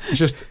shower. It's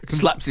just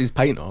Slaps his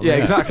paint on. yeah,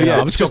 exactly.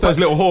 Yeah, I've it's just those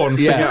little horns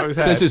sticking out of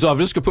his head. So I've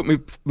just got to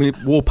put my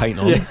war paint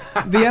on. Yeah.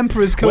 The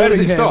Emperor's calling Where does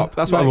it him. stop?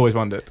 That's what Like, I've always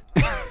wondered.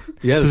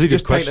 Yeah, Does that's he a good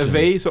just paint a question.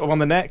 V sort of on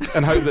the neck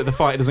and hope that the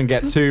fight doesn't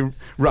get too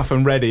rough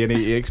and ready and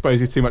he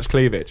exposes too much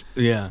cleavage?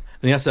 Yeah, and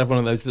he has to have one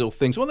of those little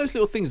things. One of those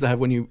little things they have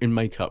when you're in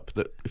makeup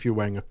that if you're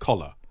wearing a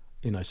collar,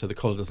 you know, so the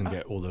collar doesn't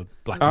get all the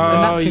black and red.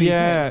 Oh, napkin-y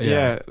yeah, thing. yeah.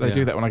 Yeah, They yeah.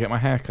 do that when I get my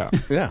hair cut.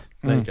 Yeah,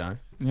 there you go.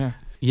 Yeah.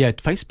 Yeah,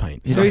 face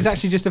paint. So Yeah. he's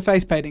actually just a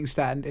face painting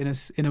stand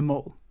in a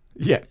mall,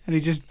 Yeah. and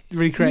he just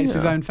recreates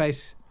his Yeah. own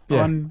face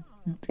Yeah. on.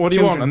 What do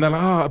you want? Children. And they're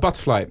like, oh, a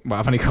butterfly. Well,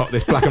 I've only got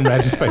this black and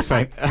red face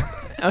paint.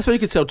 That's why you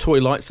could sell toy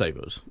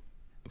lightsabers.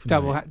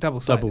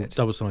 Double-sided.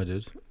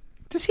 Double-sided.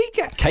 Does he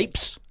get?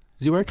 Capes?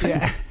 Does he wear a cape?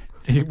 Yeah.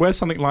 He wears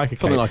something like a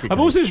Something cape. like a I've cape.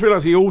 also just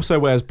realised he also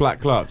wears black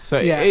gloves. So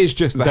Yeah. it is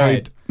just the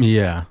head.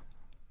 Yeah.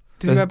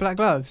 Does he wear black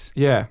gloves?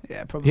 Yeah.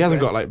 Yeah, probably. He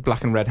hasn't got like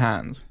black and red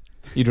hands.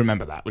 You'd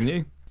remember that, wouldn't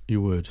you?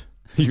 You would.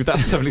 That's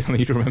definitely something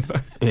you'd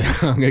remember. Yeah,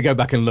 I'm going to go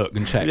back and look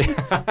and check.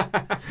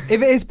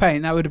 If it is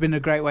paint, that would have been a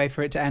great way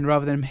for it to end,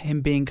 rather than him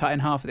being cut in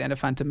half at the end of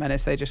Phantom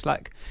Menace. They just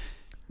like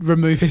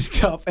remove his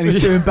top, and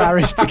he's too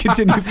embarrassed to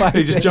continue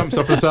fighting. He just jumps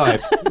off the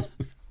side.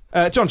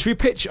 John, should we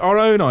pitch our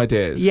own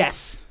ideas?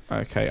 Yes.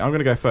 Okay, I'm going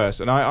to go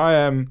first, and I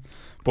am.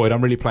 Boyd,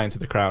 I'm really playing to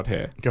the crowd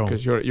here Go on.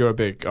 because you're a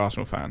big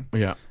Arsenal fan.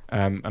 Yeah.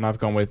 And I've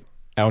gone with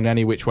El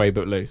Neni which way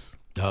but loose.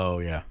 Oh,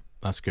 yeah.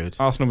 That's good.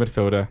 Arsenal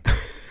midfielder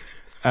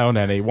El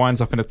Neni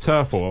winds up in a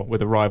turf war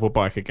with a rival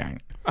biker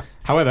gang.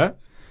 However,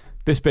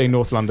 this being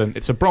North London,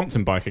 it's a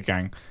Brompton biker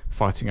gang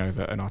fighting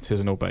over an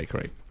artisanal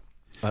bakery.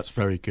 That's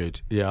very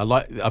good. Yeah,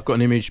 I've got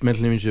an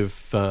mental image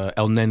of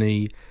El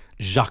Neni,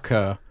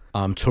 Xhaka,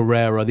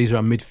 Torreira. These are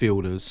our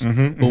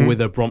midfielders, all with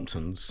their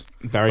Bromptons.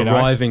 Very nice.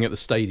 Arriving at the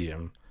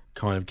stadium,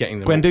 kind of getting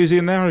them. Guendouzi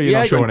in there, or are you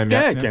not sure on him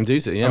yet? Yeah,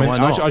 Guendouzi. Yeah, I mean, why I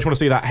not? just want to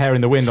see that hair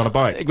in the wind on a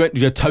bike.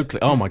 Yeah,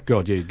 totally. Oh my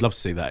God, yeah, you'd love to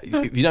see that.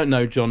 If you don't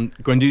know, John,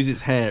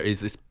 Guendouzi's hair is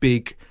this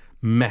big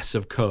mess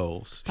of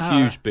curls,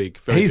 huge, big.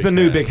 He's the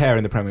new big hair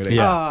in the Premier League.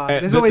 Yeah,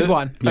 there's always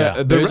one.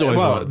 Yeah, there is always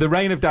one. The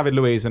reign of David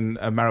Luiz and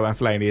Marouane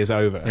Fellaini is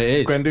over. It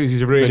is.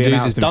 Guendouzi's really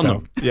announced done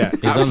himself. them. Yeah,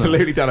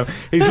 absolutely done them.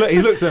 He's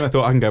looked at them and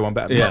thought, I can go one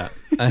better. Yeah,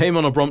 him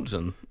on a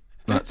Brompton.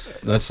 That's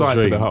sight a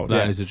to dream. behold.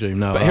 That is a dream.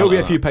 No, but he'll be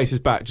a few paces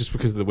back just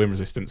because of the wind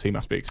resistance he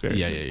must be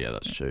experiencing. Yeah.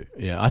 That's true.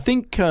 Yeah, I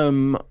think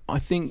I'm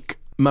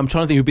trying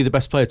to think who'd be the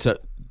best player to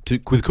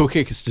with quick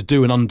kickers to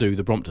do and undo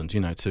the Bromptons.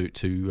 You know,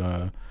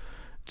 to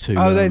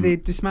they're the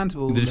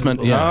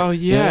dismantable. Yeah. Oh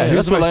yeah,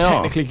 That's the what most they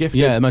technically are.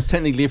 gifted. Yeah, the most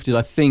technically gifted.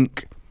 I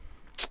think.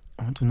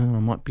 I don't know. I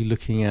might be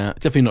looking at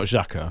definitely not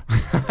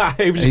Xhaka.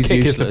 He would just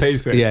kick it to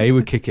pieces. Yeah, he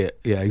would kick it.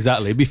 Yeah,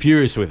 exactly. He'd be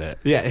furious with it.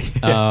 Yeah.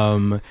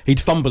 He'd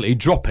fumble it. He'd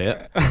drop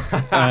it,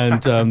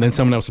 and then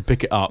someone else would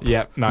pick it up.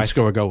 Yeah, nice. And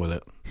score a goal with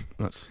it.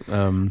 That's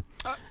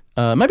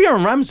maybe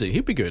Aaron Ramsey.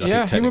 He'd be good.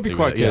 I think he would be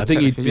quite good. I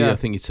think he'd be. Yeah. I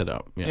think he'd set it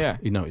up. Yeah.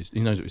 He knows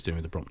what he's doing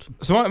with the Brompton.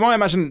 So what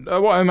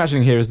I'm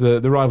imagining here is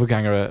the rival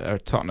gang are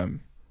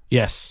Tottenham.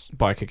 Yes.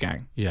 Biker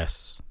gang.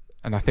 Yes.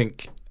 And I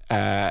think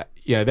they're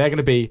going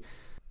to be.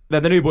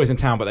 They're the new boys in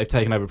town, but they've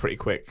taken over pretty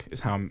quick. Is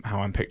how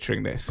I'm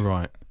picturing this.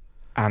 Right.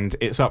 And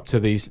it's up to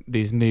these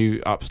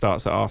new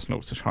upstarts at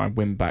Arsenal to try and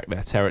win back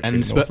their territory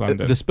in North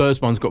London. The Spurs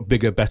one's got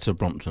bigger, better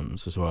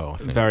Bromptons as well, I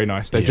think. Very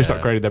nice. They've just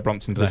upgraded their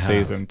Bromptons this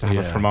season to have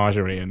a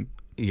fromagerie. And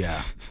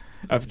yeah.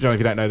 John, if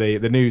you don't know,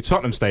 the new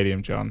Tottenham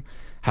Stadium, John,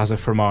 has a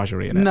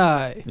fromagerie in it.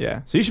 No.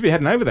 Yeah. So you should be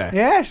heading over there.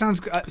 Yeah, sounds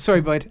good.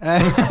 Sorry, Boyd.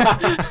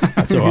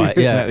 That's all right.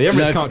 Yeah. The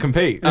Emirates can't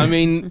compete. I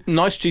mean,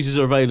 nice cheeses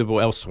are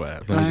available elsewhere.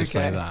 Let me just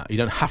say that. You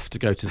don't have to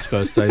go to the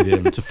Spurs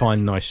Stadium to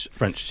find nice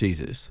French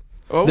cheeses.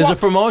 Well, there's a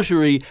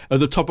fromagerie at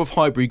the top of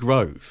Highbury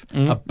Grove,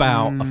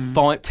 about a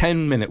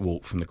 10-minute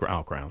walk from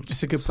our ground.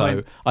 It's a good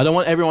point. So I don't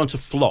want everyone to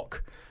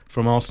flock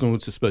from Arsenal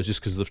to Spurs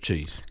just because of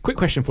cheese. Quick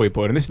question for you,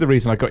 Boyd, and this is the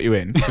reason I got you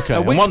in. Okay,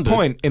 At which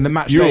point in the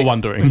match you day... were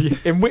wondering.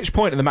 In which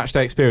point in the match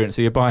day experience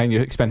are you buying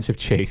your expensive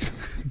cheese?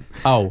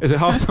 Oh. Is it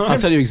half time? I'll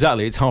tell you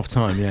exactly. It's half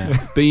time,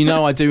 yeah. But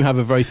I do have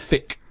a very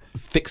thick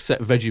set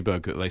veggie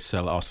burger that they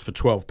sell at us for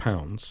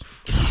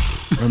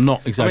 £12. I'm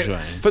not exaggerating.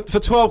 I mean, for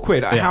 12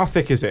 quid, how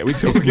thick is it? Are we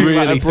talking really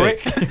about a brick?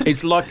 thick.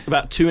 It's like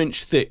about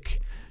 2-inch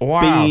thick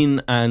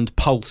bean and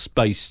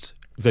pulse-based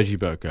veggie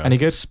burger. Any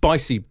good?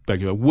 Spicy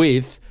burger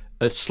with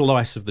a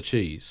slice of the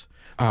cheese.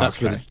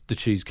 That's where the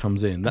cheese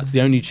comes in. That's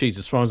the only cheese,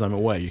 as far as I'm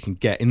aware, you can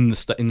get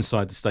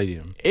inside the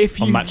stadium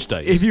on match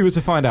days. If you were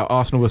to find out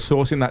Arsenal were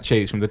sourcing that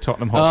cheese from the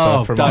Tottenham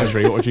Hotspur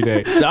fromagerie, what would you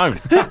do?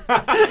 Don't.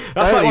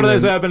 That's like one of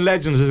those urban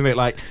legends, isn't it?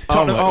 Like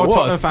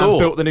Tottenham fans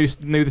built the new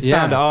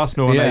stand at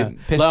Arsenal and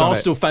they pissed on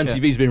Arsenal it. Fan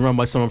TV is being run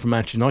by someone from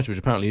Manchester United, which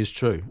apparently is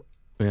true.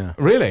 Yeah.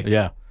 Really?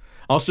 Yeah.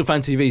 Arsenal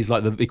Fan TV is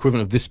like the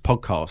equivalent of this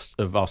podcast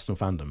of Arsenal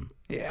fandom.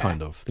 Yeah.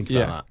 Kind of. Think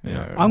about that.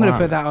 Yeah. I'm going to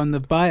put that on the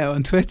bio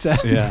on Twitter.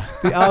 Yeah.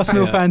 The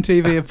Arsenal Fan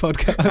TV of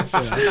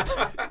podcasts.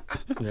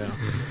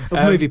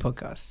 Of movie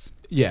podcasts.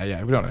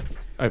 Yeah. We don't want to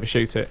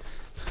overshoot it.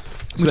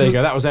 So there you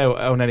go. That was El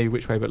Neni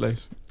which way but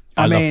loose.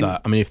 I love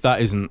that. I mean, if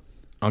that isn't,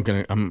 I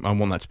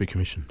want that to be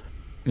commissioned.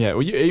 Yeah,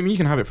 well, you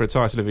can have it for a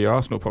title of your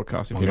Arsenal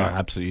podcast if you like.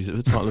 Absolutely use it for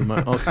the title of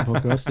my Arsenal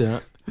podcast. Yeah.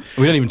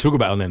 We don't even talk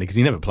about El Neni because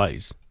he never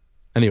plays.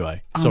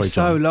 Anyway, sorry,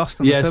 John. I'm so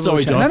lost on the football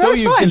sorry, John. show. I No, thought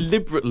that's you fine.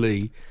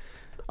 deliberately.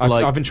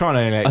 I've been trying to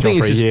alienate John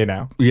for a year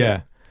now.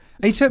 Yeah.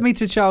 He took me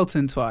to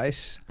Charlton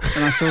twice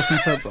and I saw some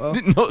football.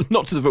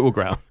 not to the football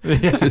ground.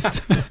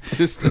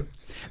 just.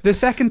 The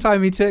second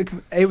time he took,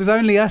 it was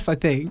only us, I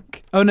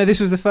think. Oh no, this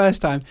was the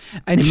first time.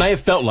 And It may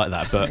have felt like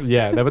that, but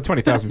yeah, there were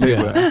 20,000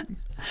 people there.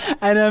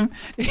 And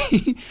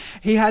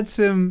he had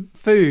some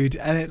food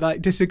and it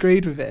like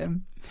disagreed with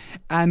him.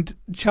 And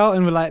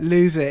Charlton were like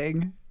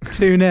losing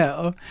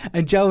 2-0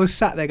 and Joel was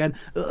sat there going,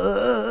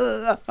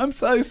 I'm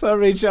so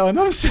sorry, John,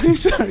 I'm so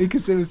sorry,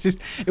 because it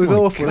was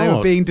awful. God. They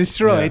were being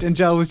destroyed and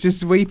Joel was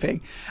just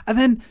weeping. And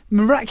then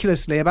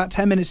miraculously about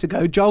 10 minutes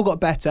ago Joel got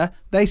better,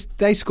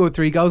 They scored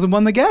 3 goals and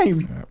won the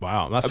game.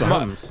 Wow, that's what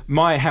happens.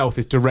 My health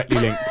is directly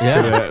linked to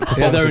the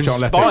performance of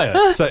John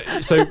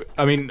Letty. So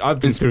I mean, I've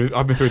been through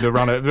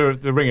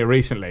the ringer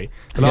recently.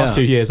 The last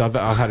few years, I've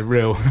had a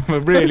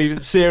really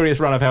serious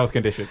run of health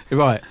condition.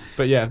 Right,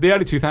 but yeah, the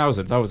early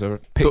 2000s, I was a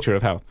picture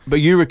of health.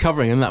 But you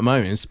recovering in that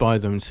moment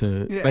inspired them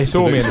to. Yeah. They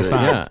saw me in the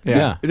stand.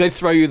 Yeah. Did they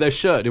throw you their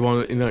shirt? They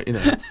want,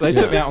 They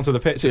took me out onto the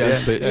pitch.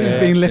 She's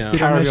being lifted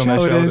on their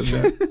shoulders.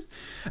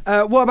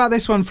 What about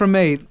this one from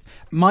me?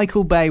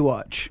 Michael Bay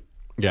watch.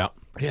 Yeah.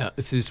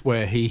 This is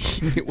where he is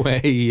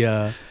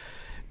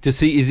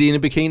he in a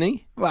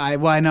bikini?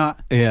 Why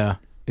not? Yeah.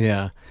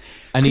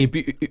 And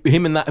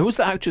him and that. Who was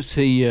the actress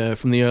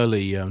from the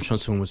early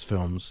Transformers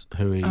films?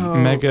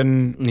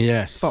 Megan.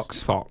 Yes.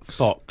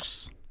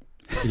 Fox.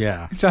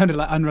 Yeah. It sounded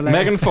like unrelated.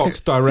 Megan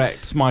Fox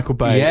directs Michael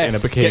Bay in a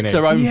bikini. Gets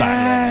her own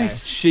back.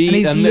 Yes. She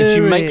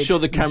makes sure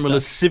the camera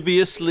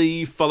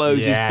lasciviously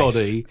follows his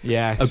body.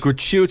 Yes. A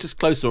gratuitous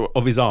close-up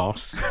of his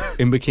arse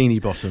in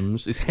bikini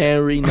bottoms. It's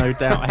hairy, no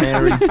doubt,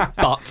 hairy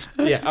butt.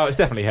 Yeah. Oh, it's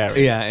definitely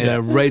hairy. Yeah, in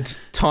a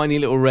tiny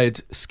little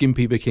red,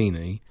 skimpy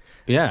bikini.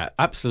 Yeah,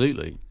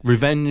 absolutely.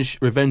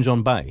 Revenge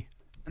on Bay.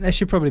 There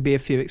should probably be a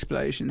few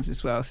explosions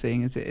as well,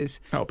 seeing as it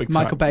is big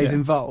Michael time. Bay's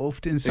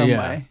involved in some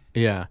way.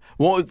 Yeah.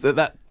 What was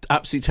that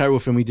absolutely terrible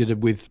film we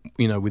did with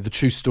the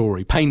true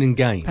story, Pain and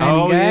Gain?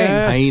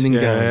 Pain and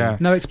Gain.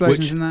 No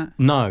explosions in that?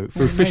 No.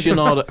 For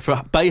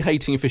Bay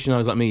hating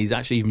aficionados like me, he's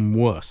actually even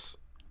worse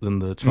than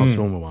the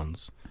Transformer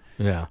ones.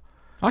 Yeah.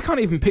 I can't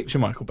even picture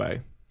Michael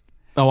Bay.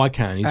 Oh, I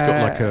can. He's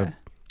got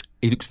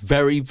he looks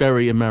very,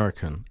 very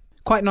American.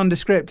 Quite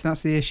nondescript,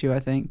 that's the issue, I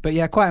think. But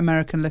yeah, quite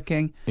American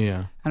looking.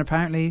 Yeah. And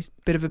apparently he's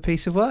a bit of a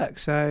piece of work,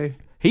 so...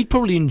 He'd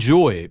probably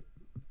enjoy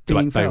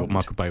being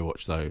Michael Bay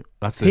watch, though.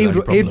 That's the only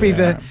problem. He'd be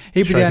the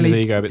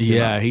only... ego a bit too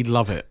much. He'd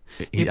love it.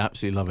 He'd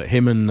absolutely love it.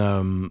 Him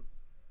and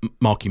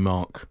Marky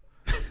Mark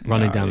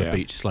running down the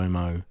beach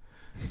slow-mo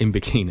in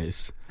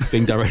bikinis,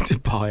 being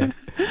directed by...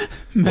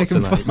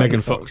 Megan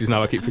Fox.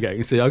 Now I keep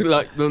forgetting. See,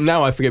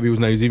 now I forget people's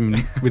names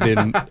even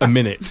within a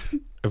minute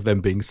of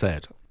them being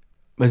said.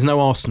 There's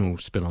no Arsenal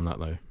spin on that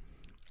though.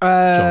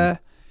 John.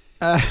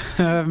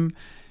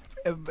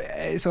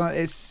 It's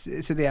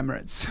at the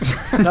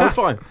Emirates. No,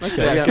 fine.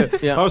 Okay,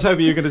 yeah. I was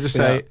hoping you were going to just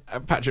say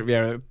Patrick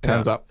Vieira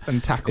turns up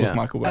and tackles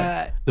Michael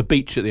Bay. The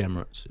beach at the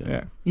Emirates.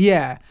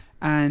 Yeah,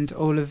 and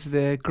all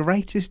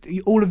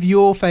of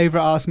your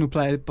favourite Arsenal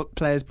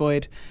players,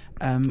 Boyd,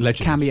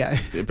 Legends. Cameo.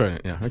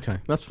 Brilliant. Yeah. Okay,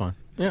 that's fine.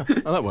 Yeah,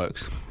 that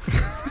works.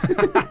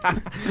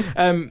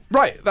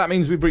 Right, that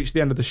means we've reached the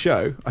end of the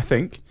show, I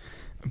think.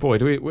 Boy,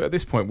 at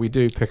this point we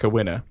do pick a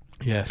winner.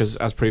 Yes. Because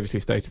as previously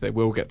stated, they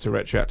will get to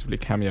retroactively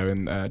cameo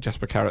in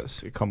Jasper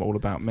Carrot's sitcom All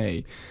About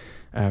Me,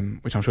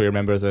 which I'm sure you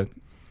remember as a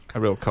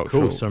real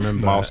cultural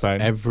milestone.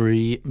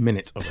 Every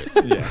minute of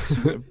it.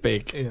 Yes.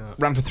 Big. Yeah.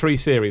 Ran for 3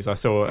 series, I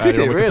saw on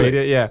Wikipedia.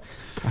 Really? Yeah.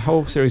 A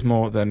whole series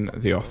more than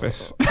The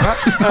Office.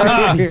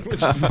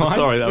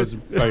 Sorry, that was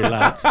very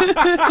loud.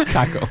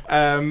 Cackle.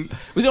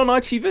 Was it on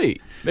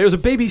ITV? It was a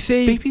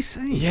BBC.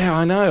 BBC? Yeah,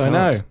 I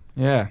know.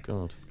 Yeah.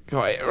 God.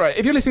 Right,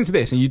 if you're listening to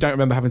this and you don't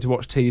remember having to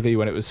watch TV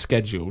when it was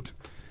scheduled,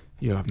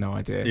 you have no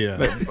idea.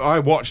 Yeah. I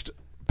watched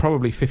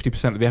probably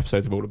 50% of the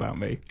episodes of All About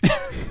Me.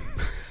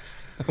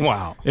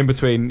 Wow. In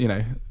between,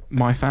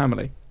 My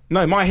Family.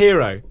 No, My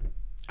Hero.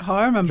 Oh,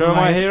 I remember. Do you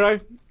remember My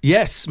Hero?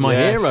 Yes, My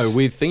Hero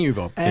with Thingy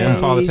Bob. Hey. Yeah.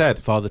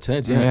 Father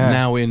Ted, yeah.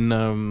 Now in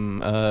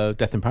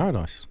Death in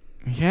Paradise.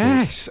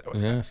 Yes.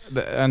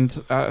 And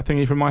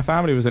Thingy from My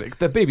Family was in it.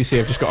 The BBC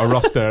have just got a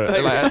roster.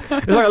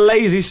 It's like a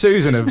lazy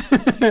Susan of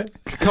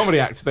comedy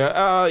actors. We'll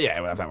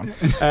have that one.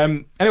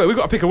 Anyway, we've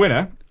got to pick a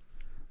winner.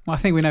 Well, I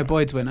think we know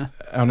Boyd's winner.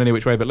 On Any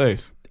Which Way But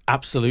Loose.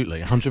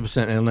 Absolutely.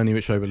 100% on Any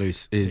Which Way But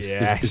Loose is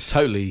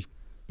totally...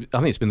 I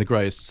think it's been the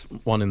greatest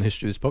one in the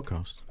history of this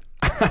podcast.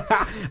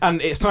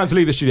 And it's time to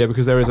leave the studio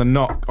because there is a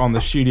knock on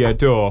the studio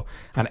door,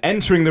 and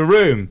entering the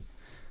room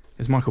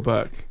is Michael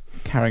Burke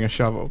carrying a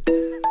shovel.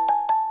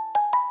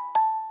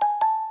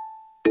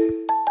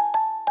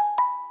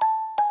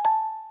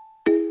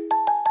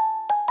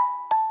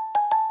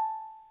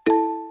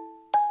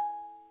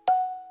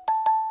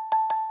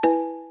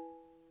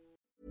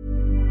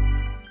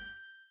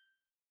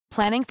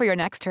 Planning for your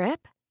next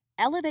trip?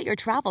 Elevate your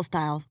travel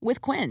style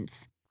with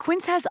Quince.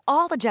 Quince has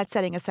all the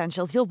jet-setting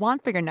essentials you'll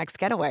want for your next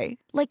getaway,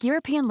 like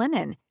European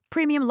linen,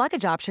 premium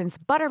luggage options,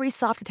 buttery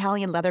soft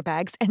Italian leather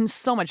bags, and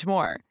so much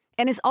more.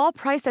 And is all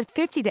priced at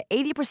 50 to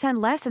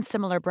 80% less than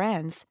similar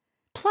brands.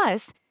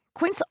 Plus,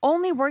 Quince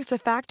only works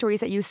with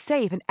factories that use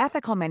safe and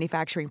ethical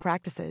manufacturing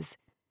practices.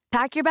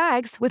 Pack your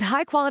bags with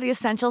high-quality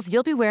essentials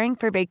you'll be wearing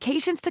for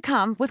vacations to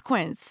come with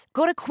Quince.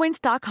 Go to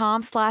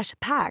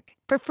quince.com/pack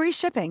for free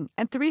shipping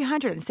and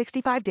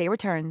 365-day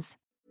returns.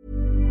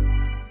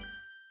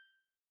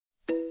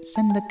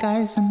 Send the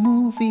guys a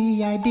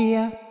movie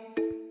idea.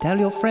 Tell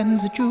your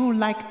friends that you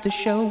like the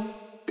show.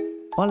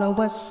 Follow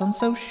us on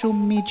social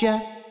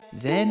media.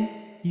 Then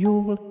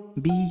you'll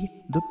be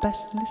the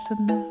best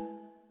listener.